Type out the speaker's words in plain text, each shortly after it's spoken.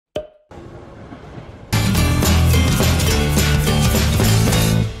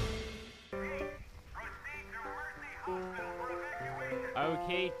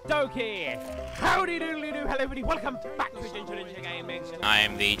Okie dokie! Howdy doodly doo, hello everybody, welcome back to Gingerninja Gaming. I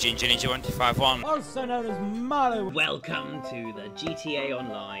am the Gingerninja 1251. Also known as Marlow. Welcome to the GTA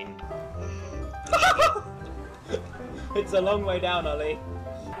Online. It's a long way down, Ollie.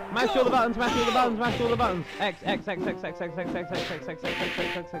 Mash all the buttons, mash all the buttons, mash all the buttons. X, X, X, X, X, X, X, X, X, X, X, X, X,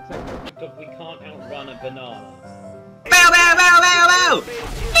 X, X, X, X. Because we can't outrun a banana. Bow, bow, bow, bow, bow!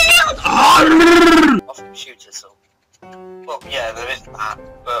 Off computer, so. Well, yeah, there is that,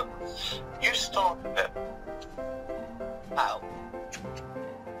 but you start it. Ow.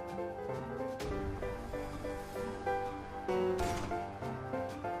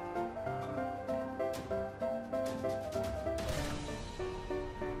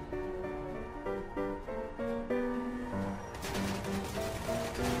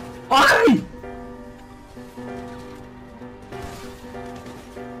 Ollie!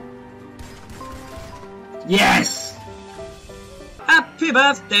 Yes! Happy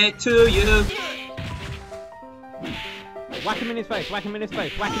birthday to you! Whack him in his face, whack him in his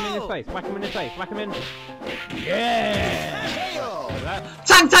face, whack him in his face, whack him in his face, whack him in. Yeah!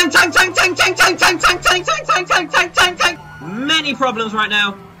 Tank, tank, tank, tank, tank, tank, tank, tank, tank, tank, tank, tank, tank, tank, tank, tank! Many problems right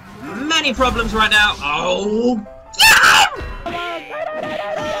now. Many problems right now. Oh!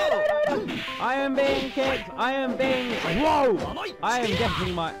 I am being kicked, I am being... Whoa! I am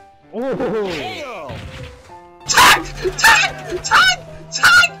getting my... Oh! Tank! Tank! Tank!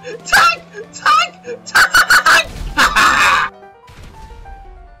 Tank! Tank! Tank! Tank!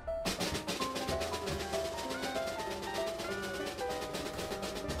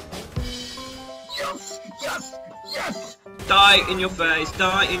 Yes! Yes! Yes! Die in your face,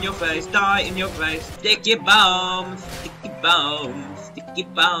 die in your face, die in your face. Sticky bomb, sticky bomb, sticky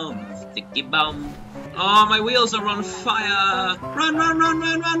bomb, sticky bomb. Oh, my wheels are on fire. Run, run, run,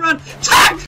 run, run, run. Tank!